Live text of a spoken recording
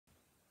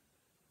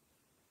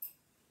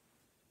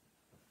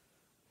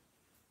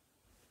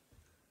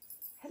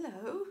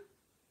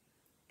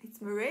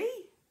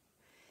Marie.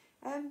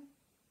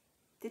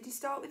 Did you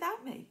start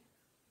without me?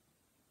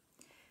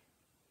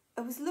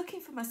 I was looking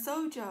for my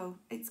sewjo.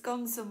 It's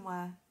gone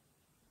somewhere.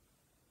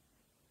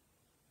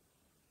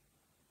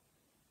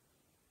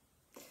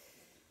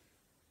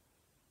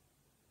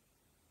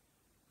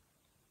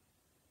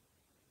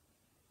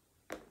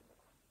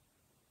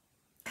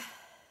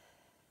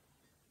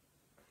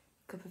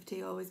 Cup of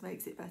tea always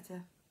makes it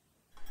better.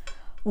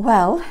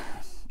 Well,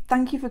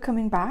 thank you for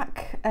coming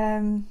back.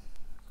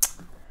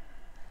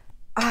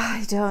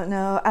 I don't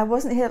know. I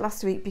wasn't here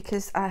last week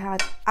because I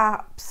had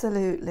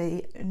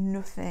absolutely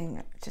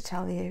nothing to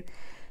tell you.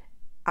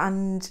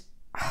 And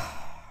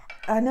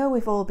I know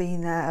we've all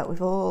been there.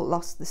 We've all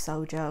lost the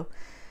sewjo.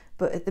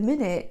 But at the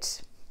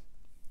minute,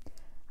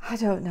 I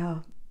don't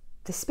know.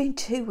 It's been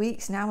 2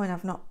 weeks now and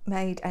I've not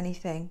made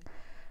anything.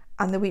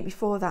 And the week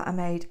before that, I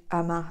made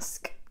a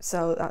mask.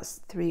 So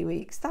that's 3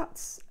 weeks.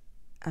 That's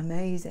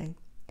amazing.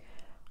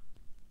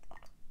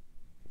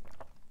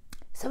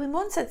 So in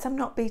one sense, I'm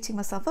not beating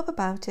myself up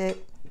about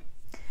it.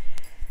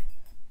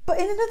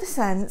 But in another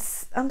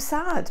sense, I'm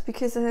sad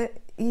because I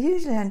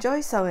usually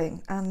enjoy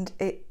sewing and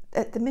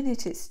at the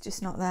minute it's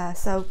just not there.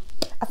 So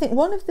I think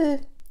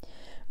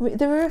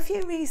there are a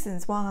few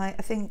reasons why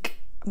I think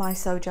my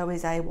sewjo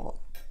is AWOL.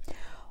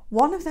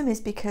 One of them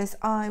is because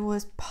I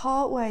was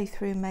part way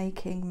through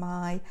making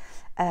my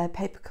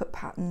paper cut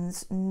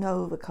patterns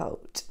Nova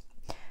coat,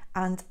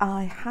 and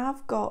I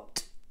have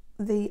got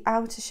the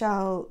outer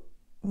shell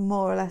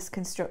more or less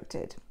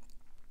constructed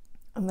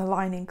and the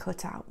lining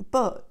cut out,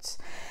 but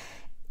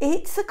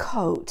it's a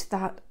coat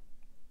that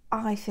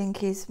I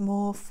think is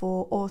more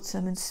for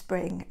autumn and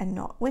spring and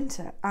not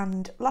winter.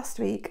 And last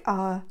week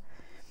our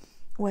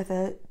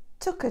weather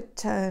took a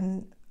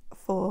turn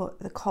for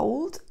the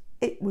cold.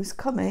 It was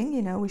coming,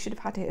 you know, we should have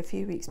had it a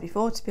few weeks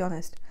before, to be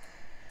honest.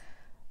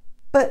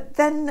 But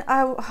then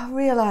I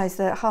realised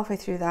that halfway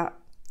through that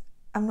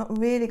I'm not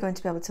really going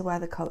to be able to wear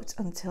the coat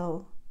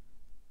until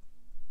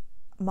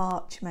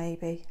March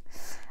maybe,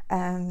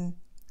 and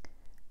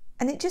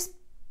it just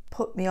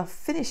put me off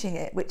finishing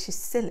it, which is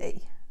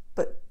silly,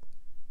 but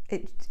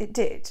it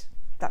did.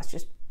 That's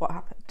just what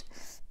happened.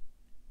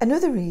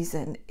 Another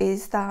reason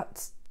is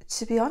that,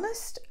 to be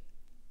honest,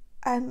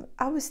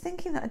 I was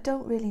thinking that I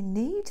don't really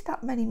need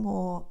that many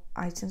more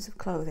items of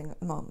clothing at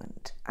the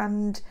moment,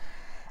 and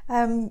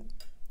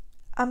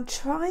I'm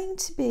trying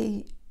to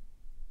be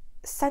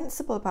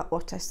sensible about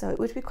what I sew. It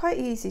would be quite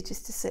easy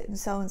just to sit and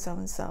sew and sew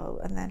and sew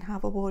and then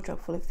have a wardrobe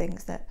full of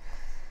things that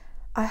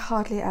I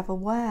hardly ever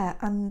wear.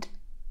 And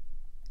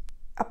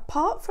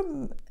apart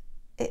from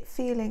it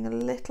feeling a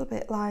little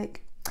bit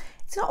like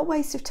it's not a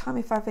waste of time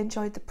if I've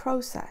enjoyed the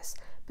process,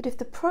 but if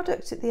the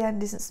product at the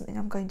end isn't something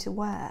I'm going to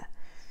wear,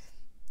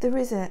 there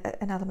is an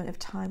element of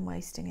time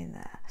wasting in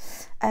there.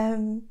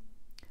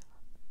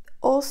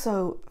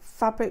 Also,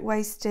 fabric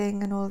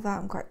wasting and all of that,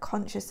 I'm quite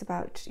conscious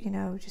about, you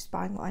know, just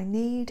buying what I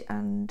need,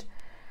 and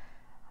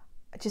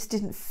I just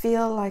didn't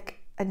feel like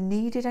I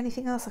needed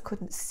anything else. I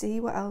couldn't see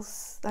what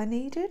else I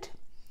needed.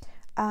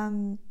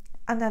 And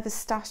I have a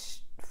stash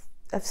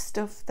of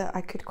stuff that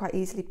I could quite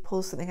easily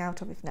pull something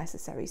out of if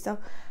necessary. So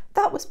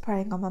that was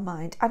preying on my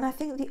mind. And I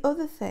think the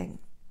other thing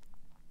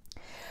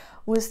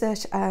was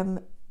that, and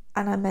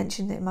I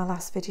mentioned it in my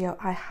last video,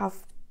 I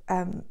have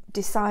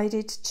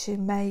decided to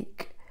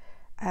make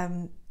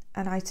an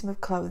item of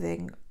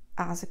clothing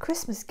as a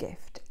Christmas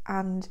gift,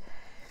 and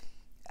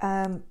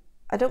I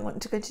don't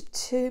want to go into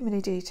too many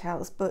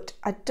details, but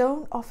I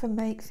don't often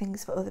make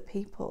things for other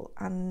people,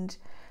 and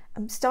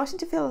I'm starting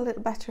to feel a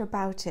little better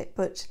about it.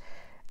 But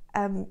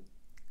I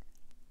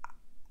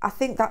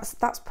think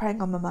that's preying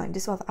on my mind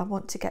as well, that I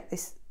want to get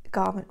this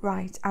garment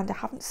right, and I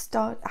hadn't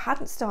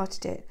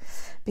started it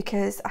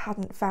because I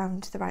hadn't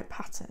found the right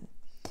pattern.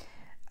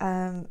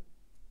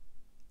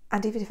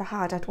 And even if I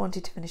had, I'd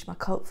wanted to finish my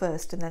coat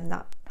first, and then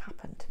that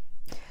happened.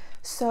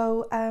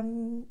 So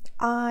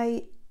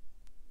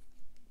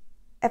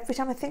every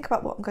time I think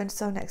about what I'm going to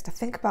sew next, I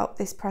think about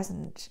this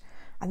present,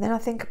 and then I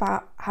think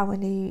about how I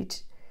need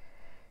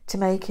to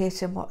make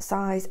it and what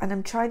size, and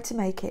I'm trying to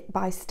make it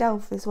by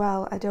stealth as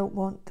well. I don't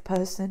want the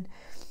person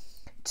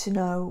to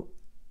know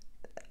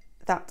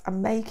that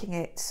I'm making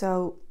it,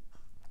 so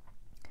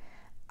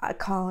I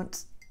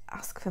can't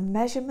ask for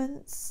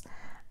measurements,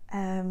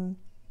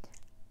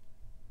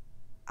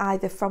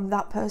 either from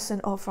that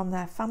person or from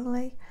their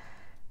family,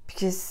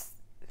 because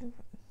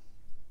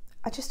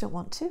I just don't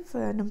want to,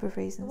 for a number of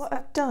reasons. What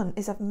I've done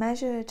is I've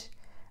measured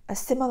a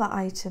similar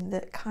item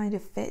that kind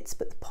of fits,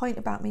 but the point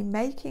about me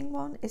making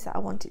one is that I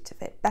want it to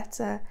fit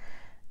better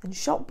than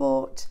shop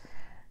bought.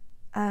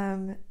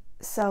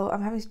 So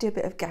I'm having to do a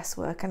bit of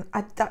guesswork, and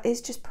that is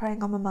just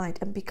preying on my mind.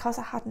 And because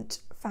I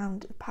hadn't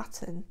found a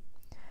pattern,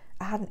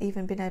 I hadn't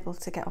even been able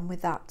to get on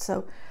with that.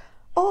 So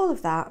all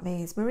of that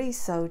means Marie's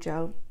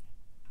sewjo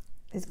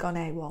is gone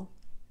AWOL.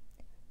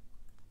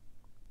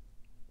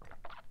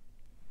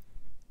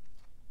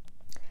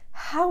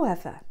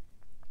 However,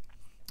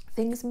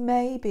 things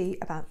may be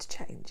about to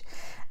change.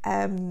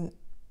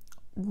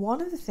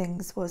 one of the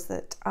things was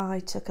that I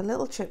took a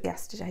little trip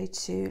yesterday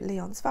to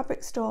Leon's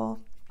fabric store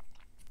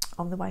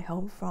on the way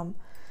home from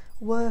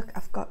work.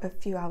 I've got a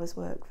few hours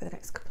work for the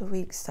next couple of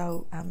weeks,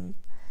 so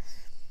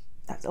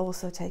that's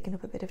also taken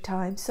up a bit of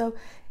time. So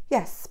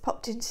yes,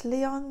 popped into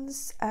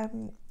Leon's,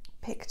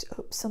 picked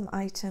up some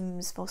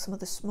items for some of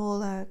the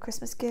smaller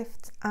Christmas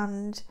gifts,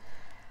 and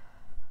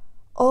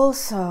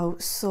also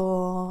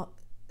saw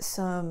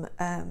some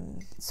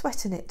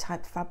sweater knit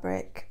type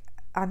fabric,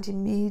 and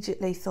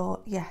immediately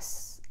thought,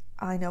 yes,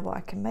 I know what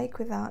I can make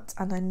with that,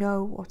 and I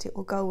know what it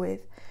will go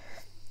with.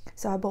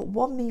 So I bought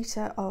 1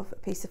 meter of a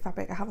piece of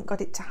fabric. I haven't got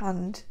it to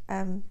hand,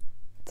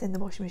 it's in the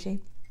washing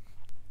machine.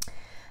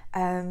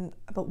 I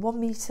bought 1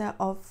 meter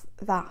of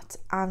that,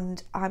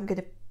 and I'm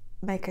going to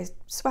make a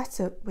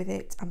sweater with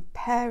it and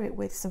pair it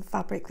with some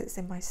fabric that's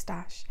in my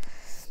stash,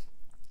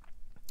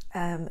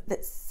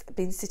 that's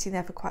been sitting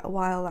there for quite a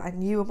while. I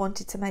knew I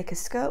wanted to make a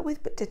skirt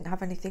with, but didn't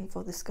have anything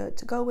for the skirt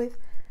to go with.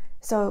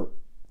 So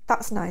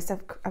that's nice.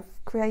 I've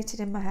created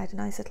in my head a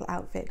nice little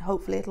outfit.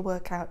 Hopefully it'll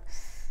work out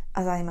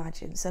as I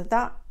imagine. So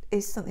that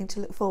is something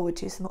to look forward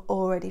to. So I'm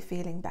already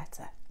feeling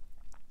better.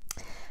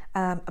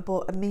 I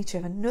bought 1 meter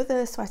of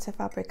another sweater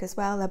fabric as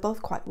well. They're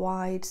both quite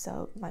wide,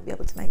 so I might be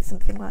able to make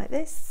something like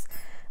this,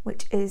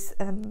 which is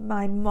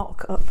my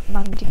mock-up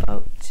Mandy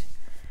Boat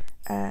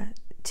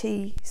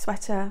tea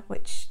sweater,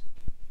 which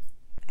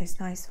is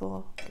nice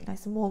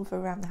and warm for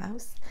around the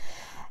house.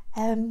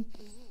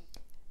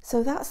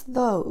 So that's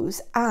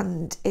those,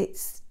 and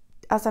it's,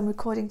 as I'm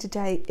recording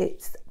today,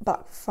 it's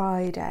Black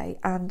Friday,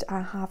 and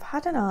I have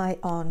had an eye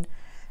on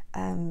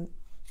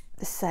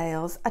the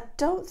sales. I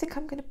don't think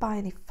I'm going to buy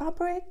any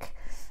fabric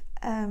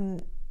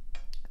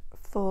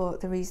for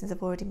the reasons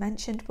I've already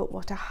mentioned, but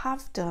what I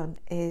have done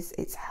is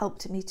it's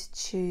helped me to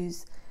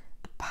choose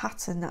a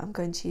pattern that I'm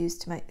going to use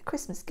to make the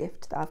Christmas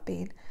gift that I've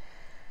been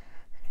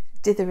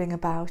dithering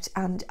about,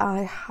 and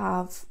I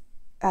have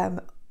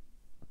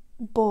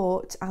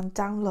bought and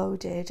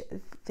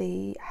downloaded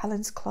the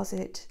Helen's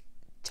Closet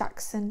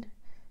Jackson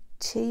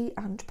tee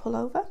and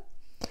pullover.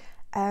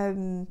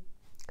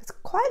 It's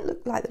quite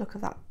like the look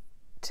of that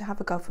to have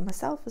a go for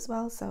myself as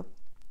well, so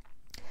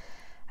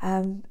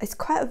it's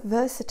quite a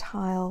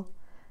versatile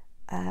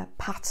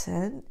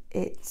pattern.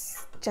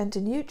 It's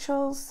gender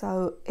neutral,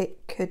 so it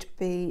could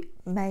be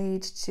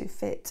made to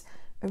fit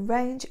a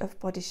range of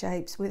body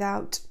shapes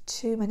without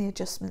too many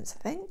adjustments,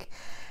 I think.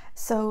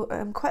 So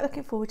I'm quite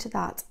looking forward to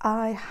that.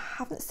 I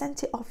haven't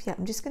sent it off yet.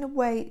 I'm just going to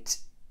wait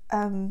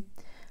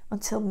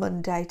until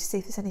Monday to see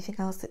if there's anything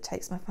else that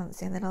takes my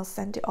fancy, and then I'll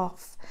send it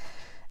off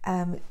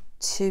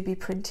to be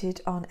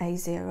printed on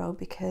A0,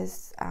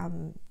 because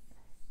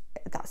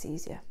that's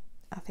easier,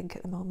 I think,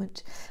 at the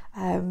moment.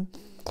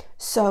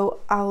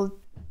 So I'll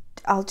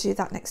do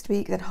that next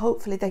week. Then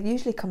hopefully they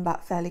usually come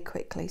back fairly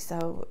quickly,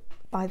 so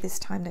by this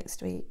time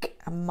next week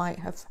I might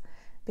have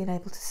been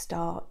able to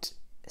start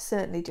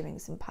certainly doing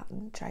some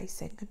pattern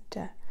tracing,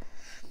 and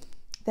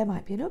there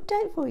might be an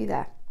update for you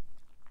there.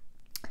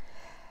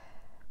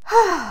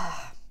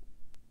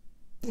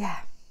 Yeah,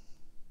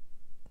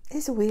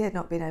 it's weird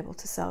not being able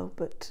to sew,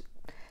 but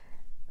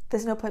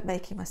there's no point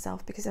making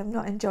myself, because I'm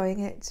not enjoying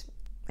it.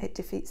 It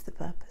defeats the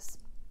purpose.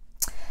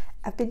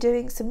 I've been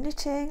doing some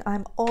knitting.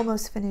 I'm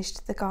almost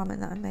finished the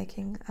garment that I'm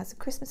making as a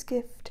Christmas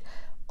gift.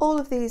 All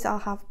of these I'll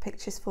have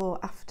pictures for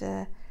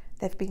after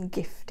they've been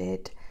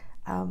gifted.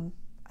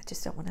 I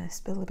just don't want to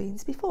spill the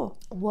beans before.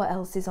 What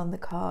else is on the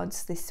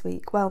cards this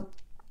week? Well,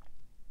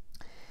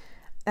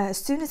 as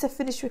soon as I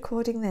finish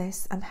recording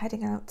this, I'm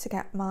heading out to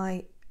get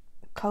my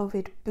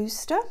COVID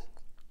booster.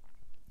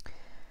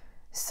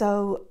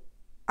 So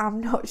I'm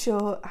not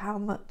sure how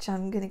much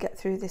I'm going to get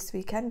through this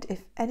weekend,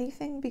 if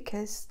anything,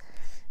 because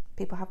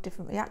people have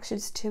different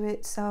reactions to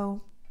it.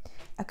 So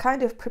I'm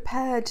kind of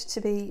prepared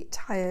to be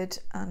tired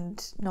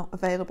and not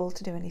available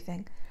to do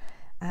anything.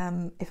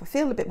 If I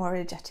feel a bit more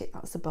energetic,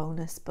 that's a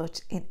bonus,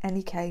 but in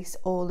any case,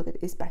 all of it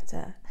is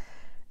better,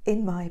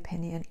 in my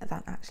opinion,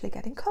 than actually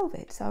getting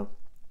COVID. So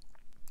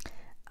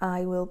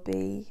I will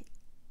be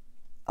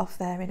off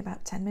there in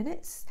about 10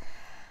 minutes.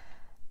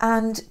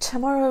 And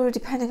tomorrow,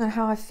 depending on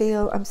how I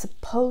feel, I'm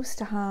supposed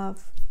to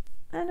have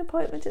an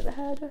appointment at the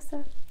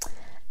hairdresser.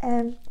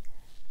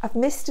 I've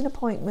missed an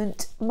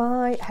appointment.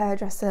 My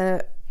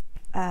hairdresser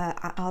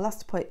at our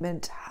last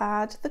appointment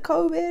had the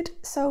COVID,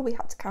 so we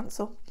had to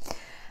cancel.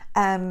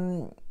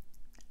 And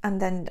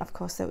then, of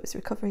course, there was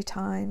recovery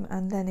time,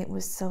 and then it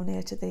was so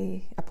near to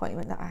the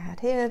appointment that I had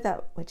here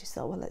that we just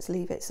thought, well, let's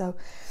leave it. So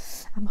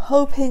I'm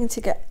hoping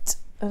to get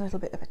a little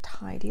bit of a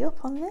tidy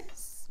up on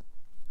this.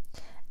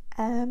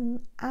 And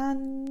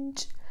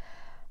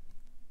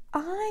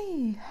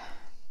I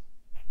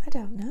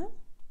don't know,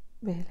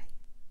 really.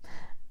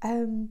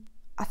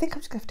 I think I'm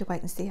just going to have to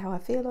wait and see how I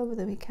feel over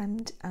the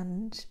weekend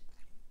and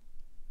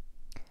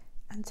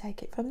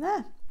take it from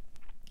there.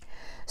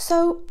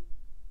 So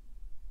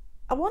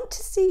I want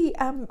to see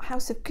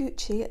House of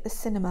Gucci at the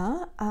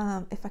cinema,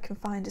 if I can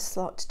find a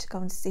slot to go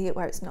and see it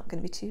where it's not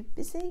going to be too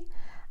busy,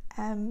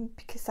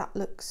 because that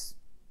looks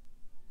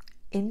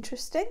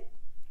interesting.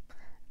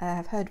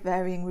 I've heard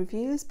varying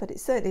reviews, but it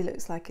certainly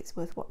looks like it's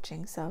worth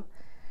watching. So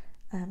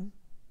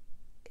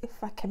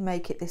if I can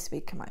make it this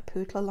week, I might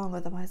poodle along,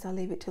 otherwise I'll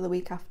leave it till the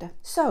week after.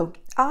 So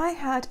I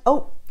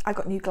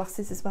got new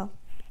glasses as well.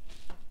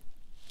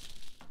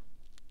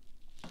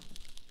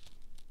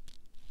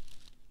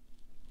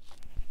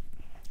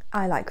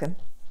 I like them.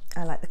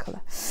 I like the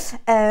colour.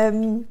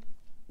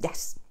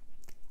 Yes,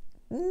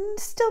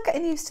 still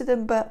getting used to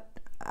them, but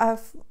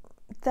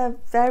they're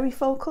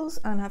varifocals,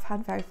 and I've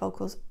had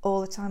varifocals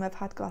all the time I've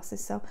had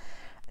glasses, so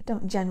it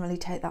don't generally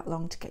take that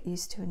long to get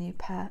used to a new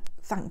pair.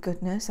 Thank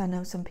goodness. I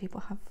know some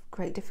people have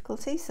great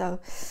difficulty. So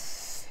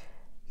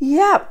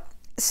yeah.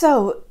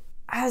 So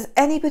has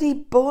anybody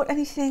bought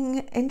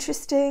anything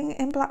interesting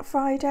in Black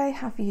Friday?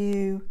 Have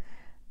you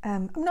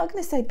I'm not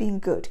going to say being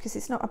good, because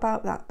it's not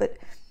about that, but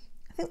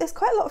I think there's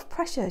quite a lot of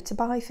pressure to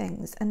buy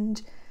things,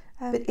 and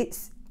but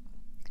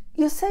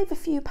you'll save a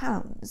few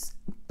pounds,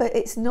 but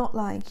it's not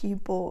like you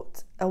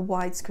bought a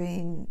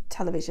widescreen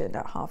television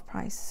at half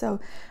price. So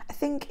I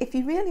think if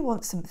you really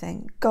want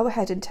something, go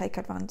ahead and take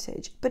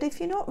advantage. But if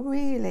you're not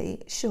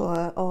really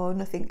sure, or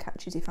nothing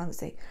catches your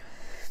fancy,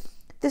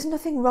 there's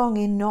nothing wrong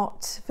in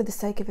not, for the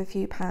sake of a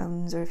few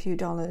pounds or a few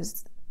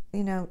dollars,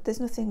 you know, there's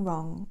nothing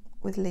wrong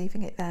with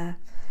leaving it there.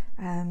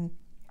 There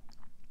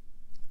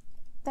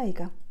you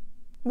go.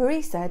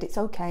 Marie said it's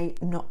okay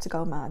not to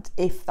go mad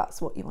if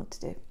that's what you want to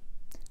do.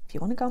 If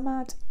you want to go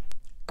mad,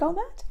 go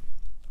mad.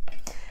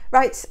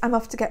 Right, I'm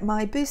off to get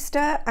my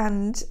booster,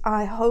 and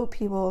I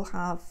hope you all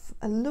have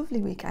a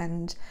lovely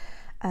weekend.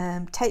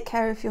 Take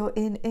care if you're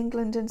in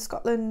England and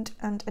Scotland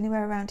and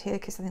anywhere around here,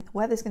 because I think the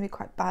weather's going to be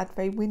quite bad,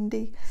 very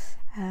windy.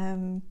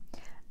 And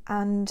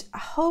I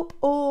hope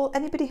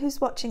anybody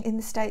who's watching in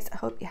the States, I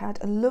hope you had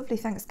a lovely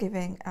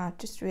Thanksgiving. I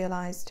just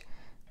realised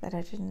that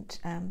I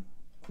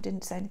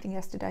didn't say anything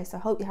yesterday, so I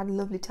hope you had a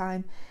lovely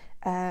time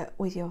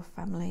with your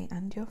family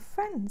and your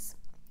friends.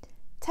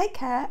 Take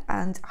care,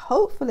 and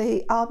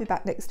hopefully I'll be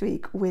back next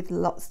week with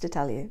lots to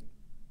tell you.